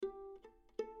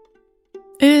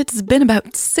It's been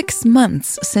about 6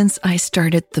 months since I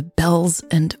started the Bells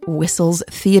and Whistles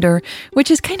Theater,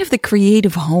 which is kind of the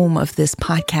creative home of this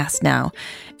podcast now.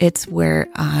 It's where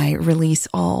I release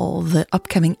all the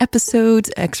upcoming episodes,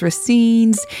 extra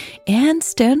scenes, and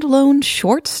standalone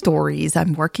short stories.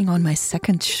 I'm working on my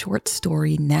second short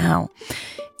story now.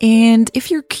 And if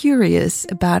you're curious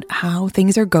about how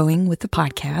things are going with the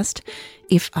podcast,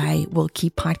 if I will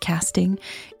keep podcasting,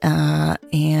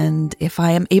 and if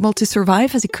I am able to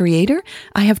survive as a creator,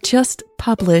 I have just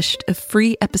published a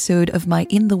free episode of my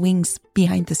In the Wings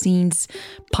Behind the Scenes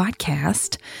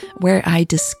podcast where I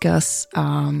discuss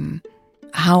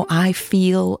how I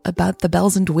feel about the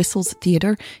Bells and Whistles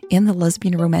Theater in the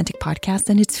Lesbian Romantic podcast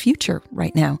and its future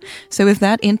right now. So if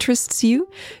that interests you,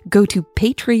 go to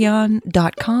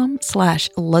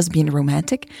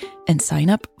patreon.com/lesbianromantic and sign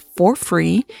up for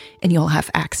free, and you'll have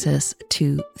access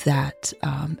to that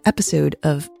episode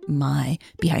of my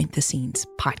Behind the Scenes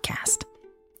podcast.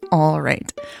 All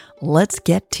right, let's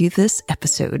get to this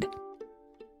episode.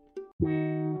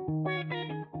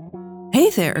 Hey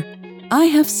there. I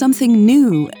have something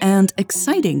new and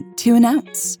exciting to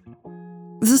announce.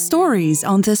 The stories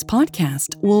on this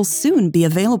podcast will soon be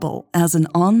available as an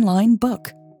online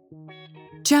book.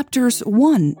 Chapters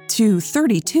 1 to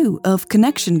 32 of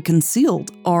Connection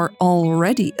Concealed are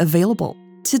already available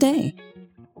today.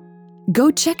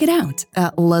 Go check it out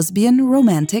at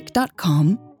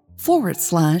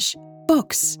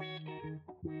lesbianromantic.com/books.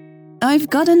 I've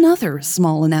got another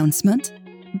small announcement,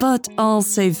 but I'll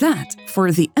save that for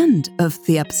the end of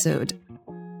the episode.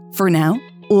 For now,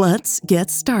 let's get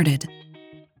started.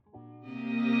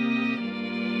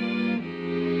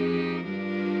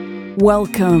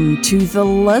 Welcome to the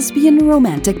Lesbian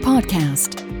Romantic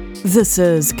Podcast. This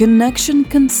is Connection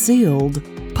Concealed,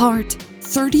 Part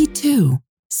 32,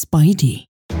 Spidey.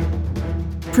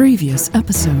 Previous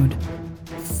episode.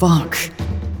 Fuck.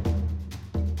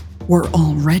 We're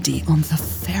already on the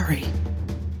ferry.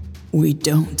 We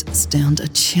don't stand a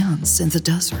chance in the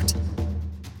desert.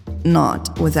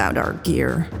 Not without our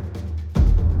gear.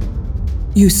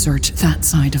 You search that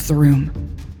side of the room.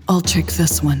 I'll check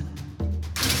this one.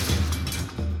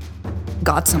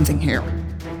 Got something here.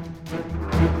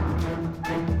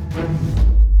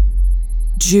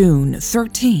 June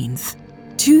 13th,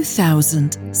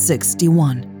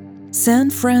 2061. San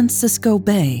Francisco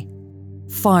Bay.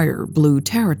 Fire Blue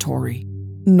Territory.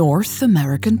 North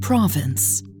American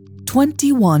Province.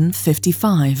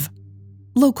 21:55.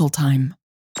 Local time.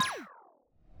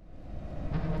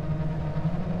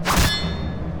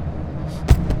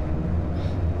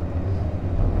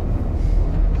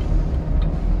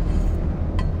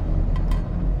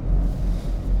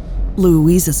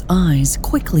 Louise's eyes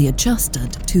quickly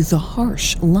adjusted to the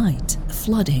harsh light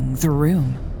flooding the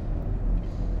room.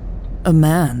 A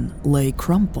man lay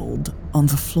crumpled on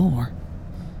the floor.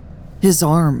 His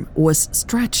arm was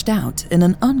stretched out in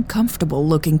an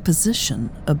uncomfortable-looking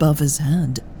position above his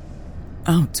head.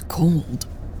 Out cold,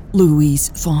 Louise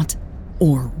thought,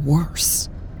 or worse.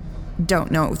 Don't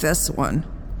know this one,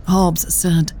 Hobbs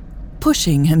said,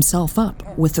 pushing himself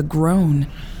up with a groan.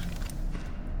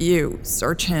 You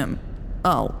search him.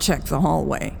 I'll check the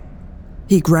hallway.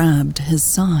 He grabbed his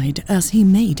side as he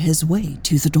made his way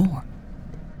to the door.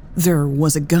 There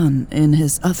was a gun in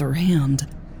his other hand.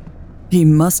 He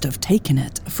must have taken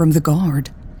it from the guard,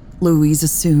 Louise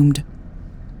assumed.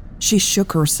 She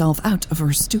shook herself out of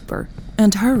her stupor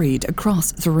and hurried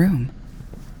across the room.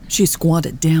 She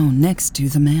squatted down next to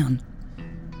the man.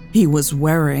 He was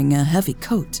wearing a heavy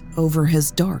coat over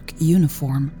his dark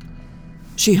uniform.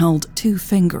 She held 2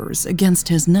 fingers against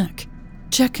his neck,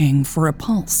 checking for a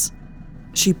pulse.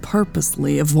 She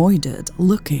purposely avoided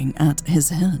looking at his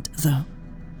head, though.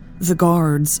 The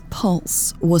guard's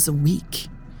pulse was weak.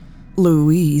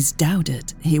 Louise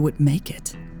doubted he would make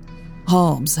it.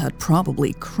 Hobbs had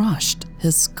probably crushed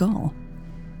his skull.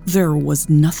 There was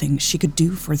nothing she could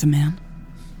do for the man.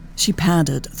 She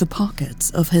patted the pockets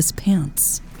of his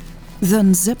pants,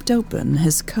 then zipped open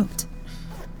his coat.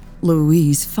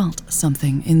 Louise felt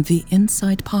something in the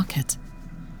inside pocket.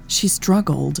 She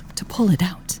struggled to pull it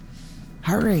out.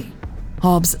 Hurry,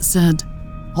 Hobbs said.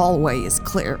 Hallway is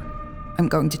clear. I'm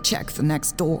going to check the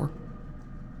next door.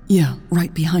 Yeah,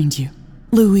 right behind you,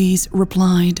 Louise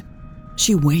replied.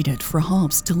 She waited for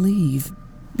Hobbs to leave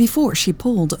before she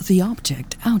pulled the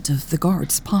object out of the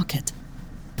guard's pocket.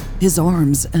 His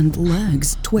arms and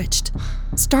legs twitched,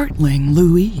 startling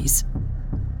Louise.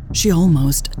 She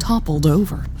almost toppled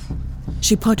over.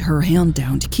 She put her hand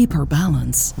down to keep her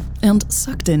balance and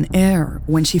sucked in air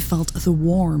when she felt the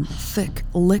warm, thick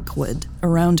liquid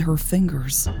around her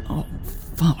fingers. Oh,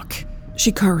 fuck.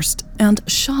 She cursed and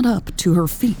shot up to her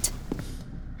feet.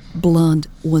 Blood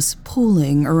was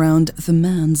pooling around the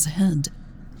man's head.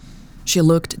 She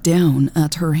looked down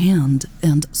at her hand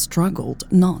and struggled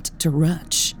not to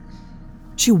retch.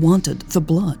 She wanted the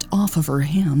blood off of her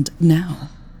hand now.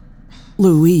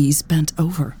 Louise bent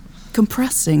over,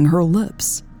 compressing her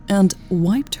lips, and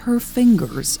wiped her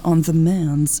fingers on the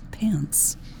man's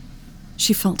pants.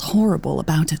 She felt horrible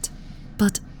about it,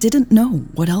 but didn't know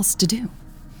what else to do.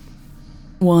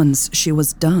 Once she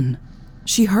was done,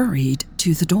 she hurried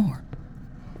to the door.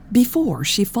 Before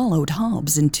she followed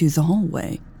Hobbs into the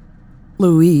hallway,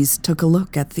 Louise took a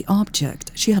look at the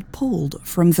object she had pulled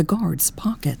from the guard's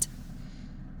pocket.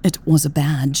 It was a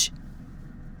badge.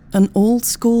 An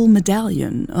old-school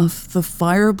medallion of the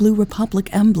Fire Blue Republic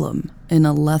emblem in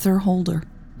a leather holder.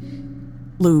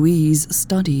 Louise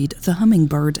studied the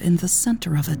hummingbird in the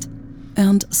center of it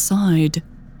and sighed.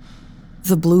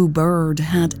 The blue bird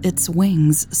had its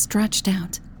wings stretched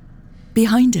out.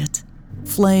 Behind it,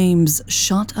 flames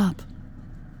shot up.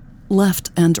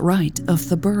 Left and right of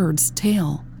the bird's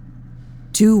tail,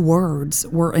 2 words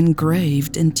were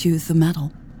engraved into the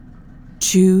metal.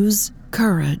 Choose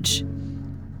courage.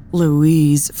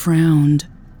 Louise frowned.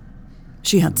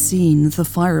 She had seen the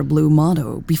fire blue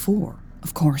motto before,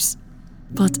 of course,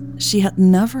 but she had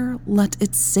never let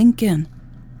it sink in.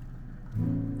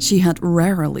 She had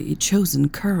rarely chosen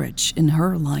courage in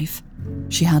her life,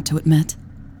 she had to admit.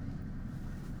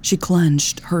 She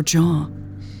clenched her jaw,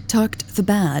 tucked the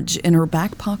badge in her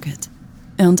back pocket,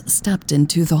 and stepped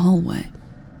into the hallway.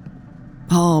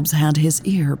 Hobbs had his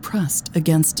ear pressed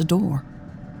against a door.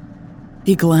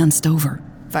 He glanced over.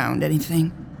 Found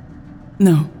anything?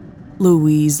 No,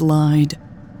 Louise lied.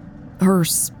 Her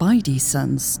Spidey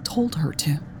sense told her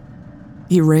to.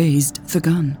 He raised the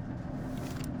gun.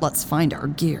 Let's find our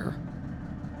gear.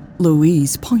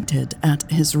 Louise pointed at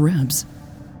his ribs.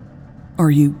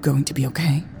 Are you going to be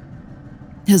okay?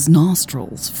 His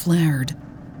nostrils flared.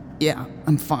 Yeah,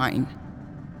 I'm fine.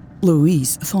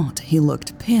 Louise thought he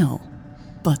looked pale,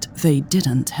 but they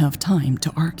didn't have time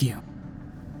to argue.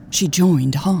 She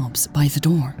joined Hobbs by the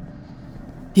door.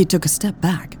 He took a step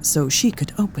back so she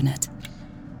could open it.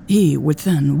 He would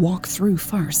then walk through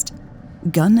first,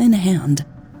 gun in hand.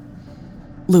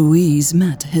 Louise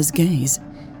met his gaze,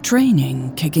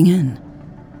 training kicking in.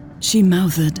 She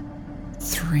mouthed,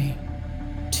 3,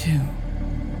 2.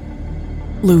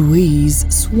 Louise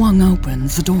swung open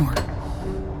the door.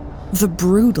 The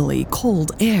brutally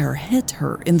cold air hit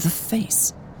her in the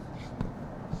face.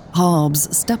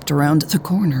 Hobbs stepped around the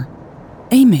corner,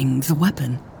 aiming the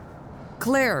weapon.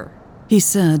 Clear, he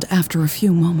said after a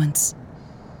few moments.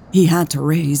 He had to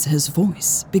raise his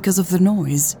voice because of the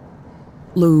noise.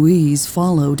 Louise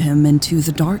followed him into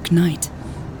the dark night,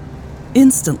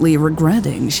 instantly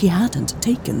regretting she hadn't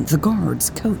taken the guard's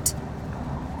coat.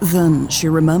 Then she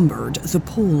remembered the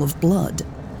pool of blood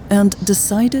and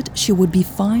decided she would be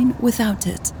fine without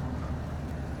it.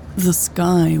 The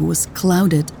sky was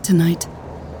clouded tonight,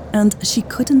 and she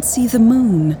couldn't see the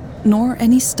moon nor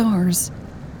any stars.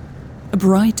 A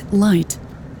bright light,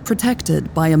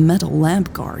 protected by a metal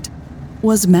lamp guard,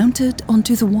 was mounted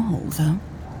onto the wall, though.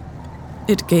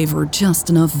 It gave her just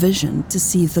enough vision to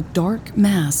see the dark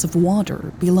mass of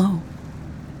water below.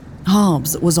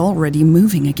 Hobbs was already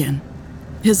moving again,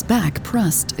 his back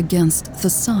pressed against the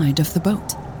side of the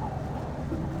boat.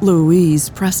 Louise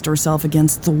pressed herself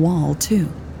against the wall, too,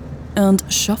 and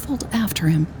shuffled after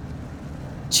him.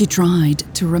 She tried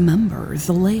to remember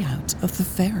the layout of the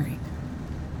ferry.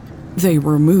 They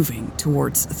were moving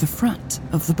towards the front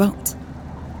of the boat.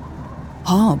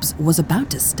 Hobbs was about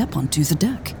to step onto the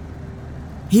deck.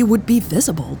 He would be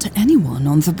visible to anyone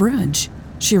on the bridge,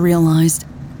 she realized.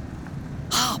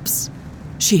 Hobbs,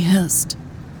 she hissed.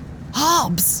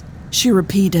 Hobbs, she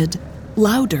repeated,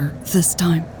 louder this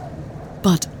time.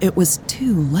 But it was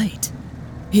too late.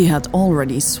 He had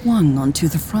already swung onto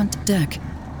the front deck.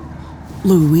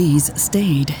 Louise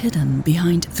stayed hidden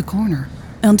behind the corner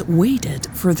and waited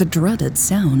for the dreaded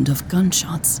sound of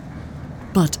gunshots.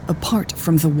 But apart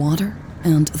from the water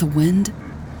and the wind,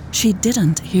 she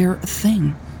didn't hear a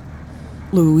thing.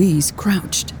 Louise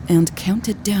crouched and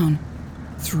counted down.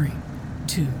 3,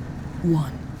 2,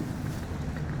 1.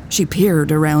 She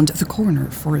peered around the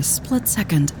corner for a split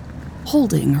second,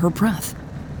 holding her breath.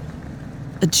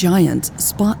 A giant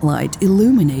spotlight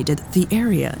illuminated the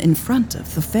area in front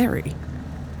of the ferry,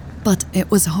 but it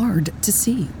was hard to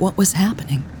see what was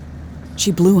happening.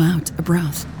 She blew out a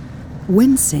breath,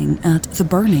 wincing at the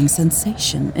burning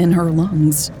sensation in her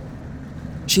lungs.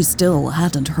 She still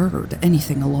hadn't heard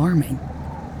anything alarming,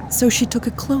 so she took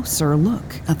a closer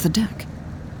look at the deck.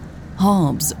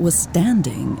 Hobbs was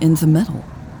standing in the middle.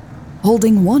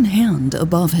 holding one hand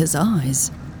above his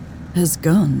eyes, his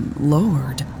gun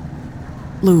lowered.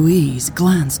 Louise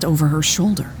glanced over her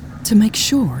shoulder to make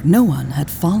sure no one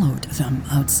had followed them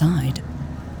outside.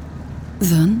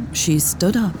 Then she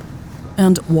stood up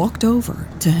and walked over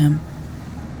to him.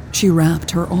 She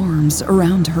wrapped her arms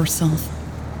around herself.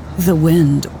 The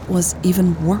wind was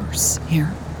even worse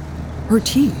here. Her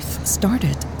teeth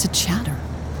started to chatter.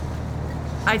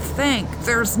 I think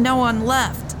there's no one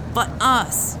left but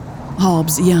us,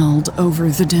 Hobbs yelled over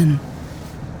the din.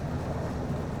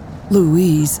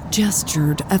 Louise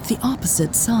gestured at the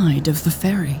opposite side of the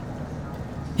ferry.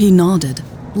 He nodded,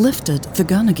 lifted the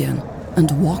gun again,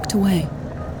 and walked away.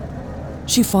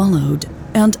 She followed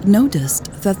and noticed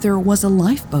that there was a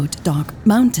lifeboat dock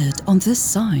mounted on this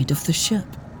side of the ship.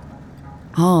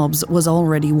 Hobbs was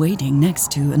already waiting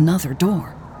next to another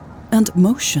door and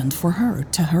motioned for her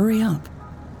to hurry up.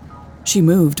 She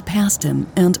moved past him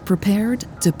and prepared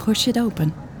to push it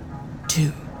open.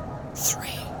 2, 3,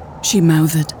 she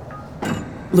mouthed.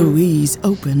 Louise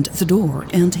opened the door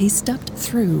and he stepped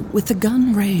through with the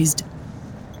gun raised.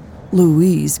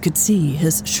 Louise could see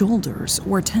his shoulders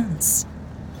were tense,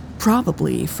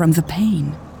 probably from the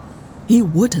pain. He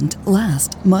wouldn't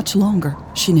last much longer,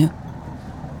 she knew.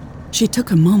 She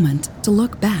took a moment to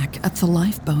look back at the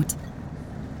lifeboat.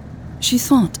 She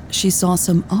thought she saw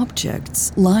some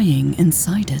objects lying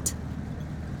inside it.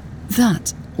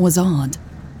 That was odd.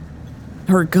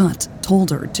 Her gut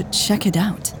told her to check it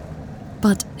out,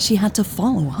 but she had to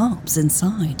follow Hobbs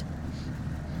inside.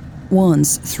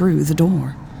 Once through the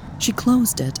door, she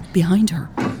closed it behind her.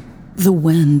 The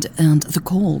wind and the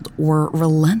cold were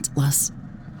relentless.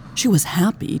 She was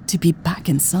happy to be back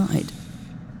inside.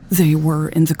 They were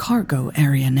in the cargo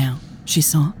area now, she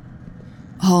saw.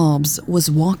 Hobbs was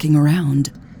walking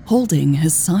around, holding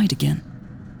his side again.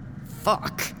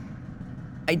 Fuck.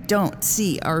 I don't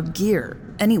see our gear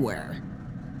anywhere.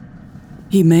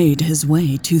 He made his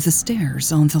way to the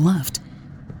stairs on the left.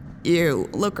 You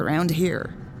look around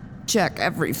here. Check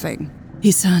everything,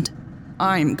 he said.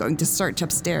 I'm going to search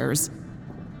upstairs.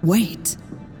 Wait,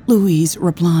 Louise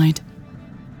replied.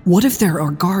 What if there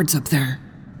are guards up there?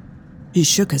 He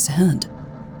shook his head.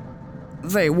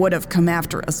 They would have come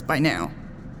after us by now.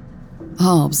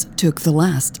 Hobbs took the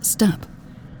last step,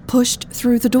 pushed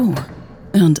through the door,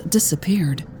 and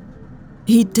disappeared.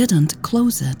 He didn't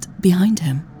close it behind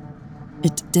him.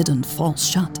 It didn't fall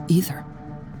shut either.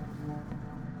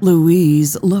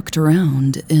 Louise looked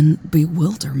around in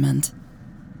bewilderment.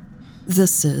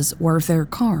 This is where their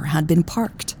car had been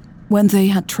parked when they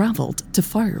had traveled to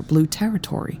Fire Blue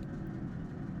territory.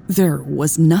 There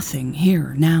was nothing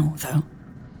here now, though.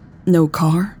 No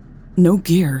car, no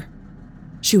gear.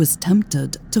 She was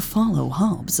tempted to follow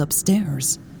Hobbs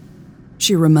upstairs.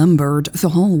 She remembered the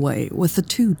hallway with the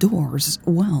 2 doors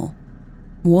well.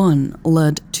 One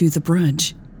led to the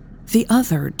bridge, the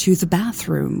other to the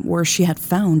bathroom where she had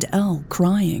found Elle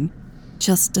crying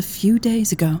just a few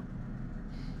days ago.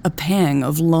 A pang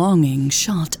of longing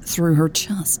shot through her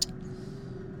chest.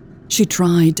 She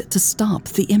tried to stop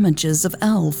the images of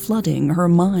Elle flooding her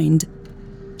mind.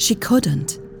 She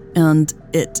couldn't, and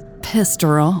it pissed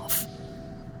her off.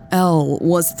 Elle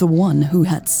was the one who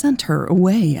had sent her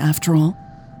away, after all.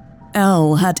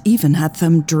 Elle had even had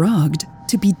them drugged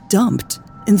to be dumped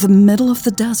in the middle of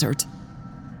the desert.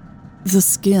 The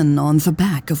skin on the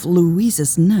back of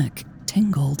Louise's neck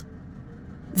tingled.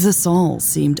 This all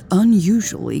seemed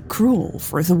unusually cruel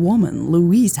for the woman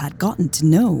Louise had gotten to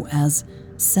know as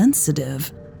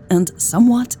sensitive and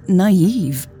somewhat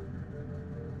naive.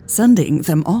 Sending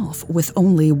them off with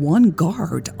only one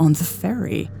guard on the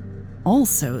ferry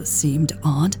also seemed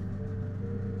odd.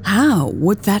 How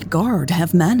would that guard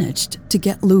have managed to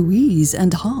get Louise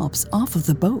and Hobbs off of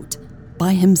the boat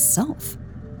by himself?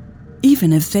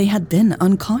 Even if they had been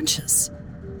unconscious,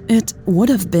 it would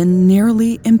have been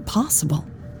nearly impossible.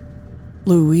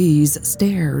 Louise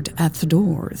stared at the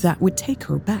door that would take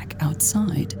her back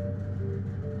outside.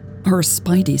 Her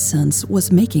Spidey sense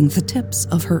was making the tips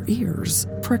of her ears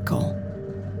prickle.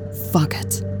 Fuck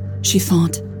it, she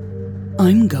thought.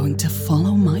 I'm going to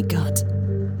follow my gut.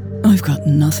 I've got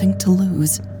nothing to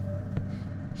lose.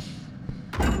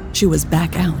 She was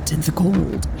back out in the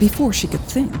cold before she could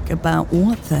think about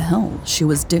what the hell she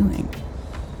was doing.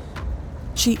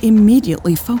 She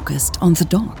immediately focused on the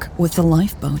dock with the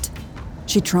lifeboat.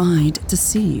 She tried to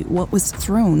see what was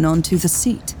thrown onto the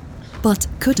seat, but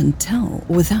couldn't tell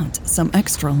without some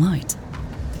extra light.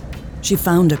 She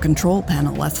found a control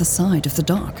panel at the side of the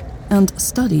dock and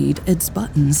studied its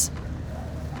buttons.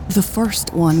 The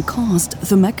first one caused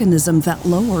the mechanism that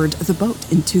lowered the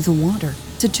boat into the water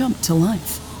to jump to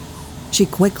life. She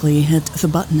quickly hit the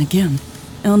button again,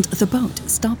 and the boat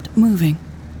stopped moving.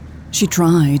 She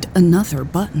tried another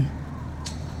button.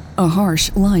 A harsh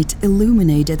light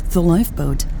illuminated the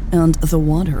lifeboat and the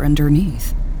water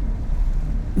underneath.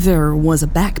 There was a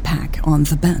backpack on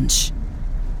the bench,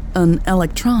 an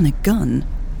electronic gun,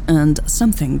 and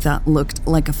something that looked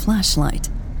like a flashlight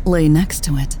lay next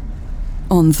to it.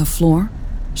 On the floor,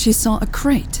 she saw a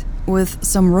crate with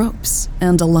some ropes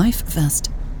and a life vest.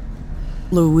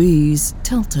 Louise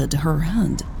tilted her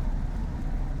head.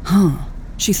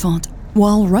 She thought,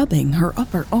 while rubbing her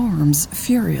upper arms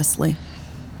furiously.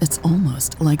 It's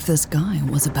almost like this guy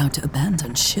was about to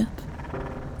abandon ship.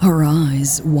 Her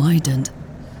eyes widened.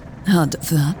 Had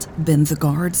that been the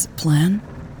guard's plan?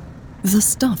 The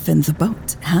stuff in the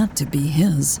boat had to be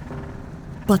his.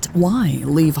 But why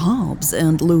leave Hobbs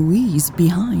and Louise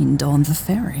behind on the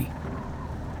ferry?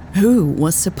 Who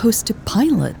was supposed to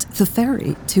pilot the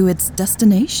ferry to its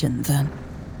destination then?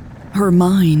 Her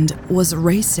mind was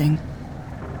racing.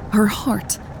 Her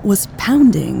heart was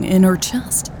pounding in her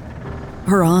chest.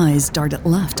 Her eyes darted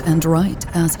left and right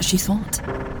as she thought.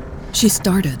 She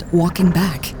started walking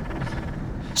back.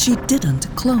 She didn't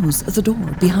close the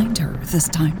door behind her this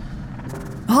time.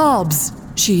 "Hobbs!"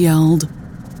 she yelled.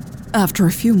 After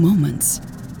a few moments,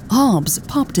 Hobbs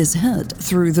popped his head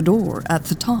through the door at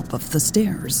the top of the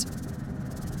stairs.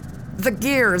 "The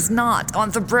gear's not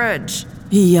on the bridge,"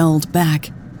 he yelled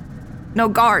back. "No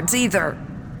guards either."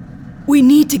 "We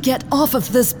need to get off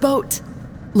of this boat,"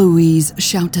 Louise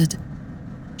shouted.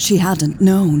 She hadn't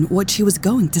known what she was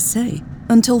going to say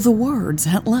until the words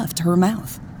had left her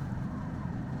mouth.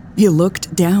 He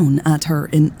looked down at her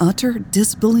in utter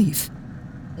disbelief.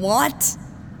 "What?"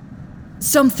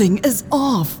 "Something is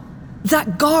off.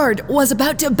 That guard was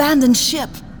about to abandon ship."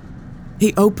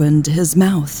 He opened his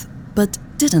mouth, but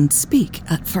didn't speak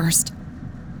at first.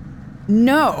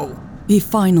 "No," he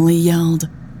finally yelled.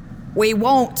 "We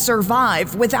won't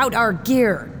survive without our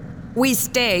gear. We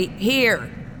stay here."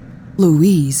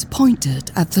 Louise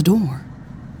pointed at the door.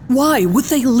 "Why would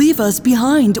they leave us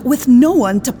behind with no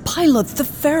one to pilot the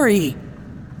ferry?"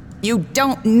 "You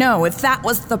don't know if that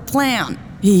was the plan,"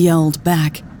 he yelled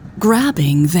back,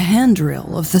 grabbing the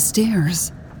handrail of the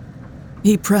stairs.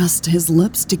 He pressed his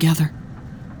lips together.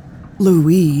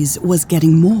 Louise was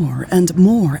getting more and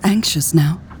more anxious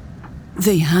now.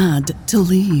 They had to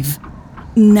leave.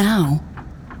 Now.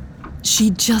 She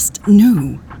just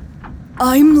knew.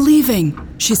 "I'm leaving,"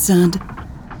 she said.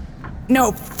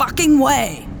 "No fucking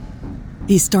way."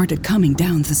 He started coming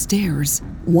down the stairs,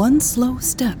 one slow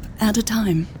step at a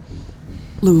time.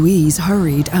 Louise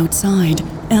hurried outside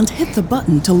and hit the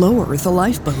button to lower the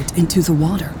lifeboat into the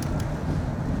water.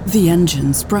 The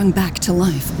engine sprung back to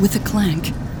life with a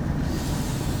clank.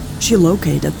 She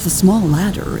located the small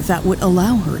ladder that would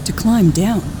allow her to climb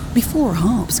down before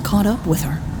Hobbs caught up with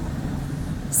her.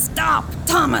 "Stop,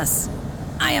 Thomas!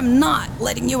 I am not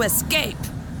letting you escape!"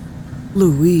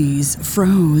 Louise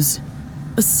froze,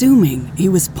 assuming he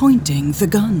was pointing the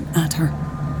gun at her.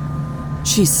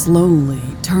 She slowly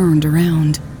turned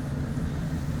around.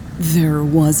 There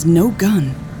was no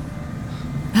gun.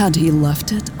 Had he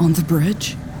left it on the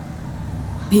bridge?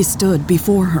 He stood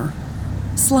before her,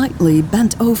 slightly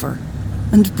bent over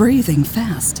and breathing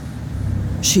fast.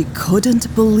 She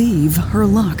couldn't believe her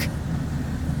luck.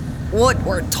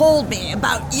 "Woodward told me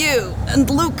about you and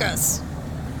Lucas,"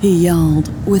 he yelled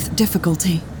with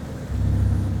difficulty.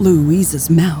 Louise's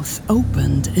mouth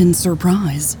opened in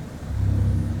surprise.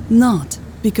 Not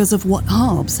because of what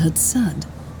Hobbs had said,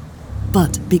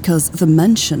 but because the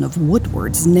mention of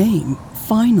Woodward's name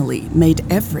finally made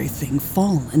everything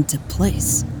fall into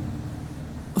place.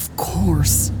 Of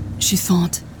course, she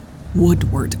thought,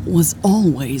 Woodward was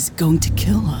always going to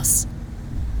kill us.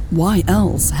 Why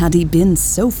else had he been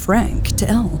so frank to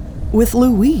Elle, with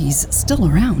Louise still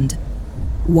around?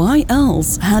 Why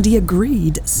else had he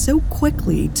agreed so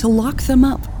quickly to lock them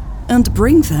up and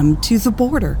bring them to the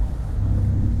border?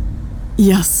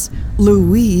 Yes,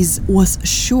 Louise was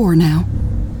sure now.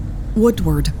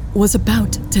 Woodward was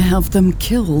about to have them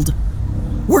killed.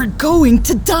 "We're going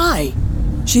to die!"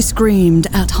 she screamed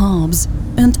at Hobbs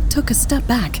and took a step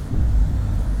back.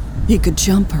 He could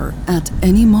jump her at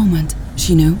any moment,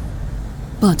 she knew,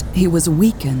 but he was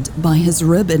weakened by his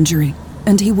rib injury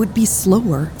and he would be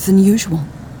slower than usual.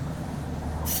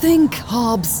 "Think,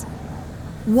 Hobbs.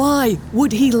 Why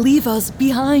would he leave us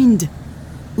behind?"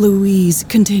 Louise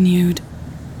continued.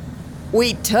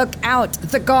 "We took out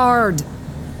the guard.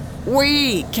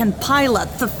 We can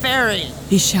pilot the ferry,"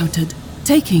 he shouted,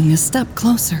 taking a step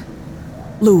closer.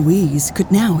 Louise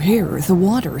could now hear the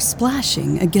water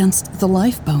splashing against the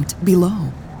lifeboat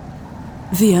below.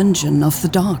 The engine of the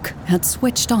dock had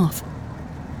switched off.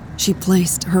 She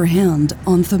placed her hand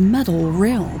on the metal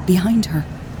rail behind her.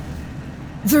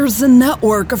 "There's a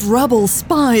network of rebel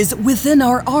spies within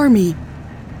our army.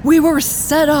 We were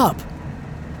set up."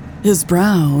 His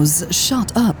brows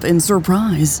shot up in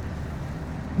surprise.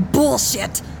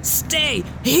 "Bullshit! Stay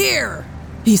here!"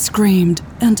 He screamed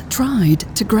and tried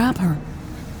to grab her.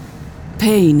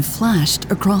 Pain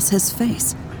flashed across his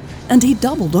face, and he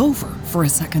doubled over for a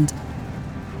second.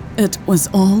 It was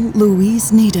all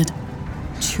Louise needed.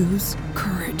 "Choose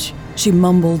courage," she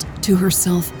mumbled to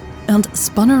herself and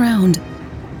spun around.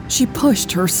 She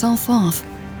pushed herself off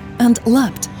and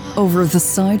leapt over the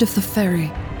side of the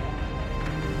ferry.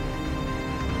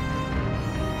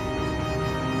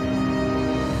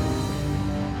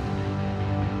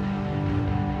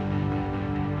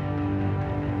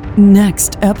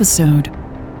 Next episode.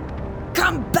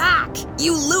 "Come back,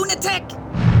 you lunatic!"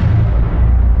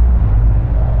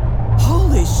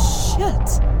 Holy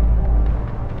shit!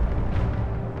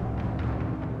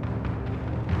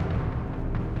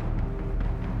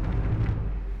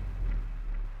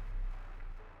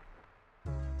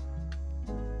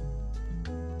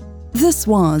 This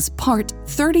was part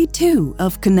 32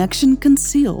 of Connection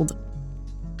Concealed.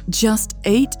 Just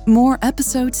 8 more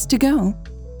episodes to go.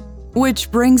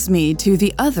 Which brings me to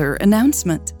the other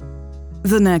announcement.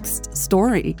 The next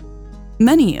story.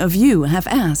 Many of you have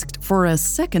asked for a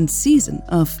second season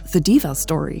of the Diva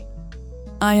story.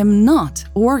 I am not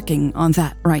working on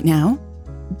that right now,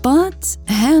 but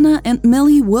Hannah and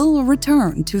Millie will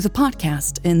return to the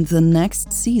podcast in the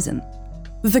next season.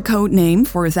 The code name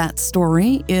for that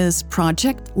story is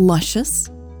Project Luscious,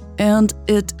 and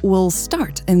it will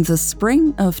start in the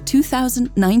spring of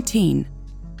 2019.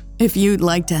 If you'd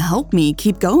like to help me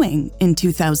keep going in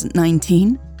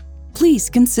 2019, please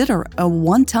consider a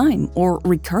one-time or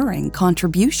recurring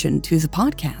contribution to the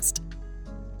podcast.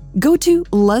 Go to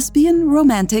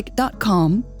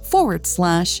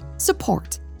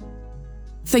lesbianromantic.com/support.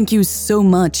 Thank you so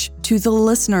much to the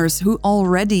listeners who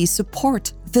already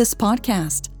support this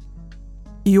podcast.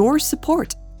 Your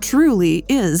support truly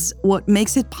is what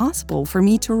makes it possible for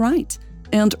me to write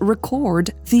and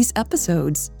record these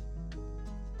episodes.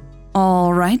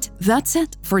 All right, that's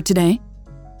it for today.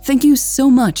 Thank you so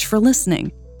much for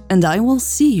listening, and I will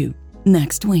see you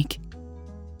next week.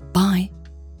 Bye.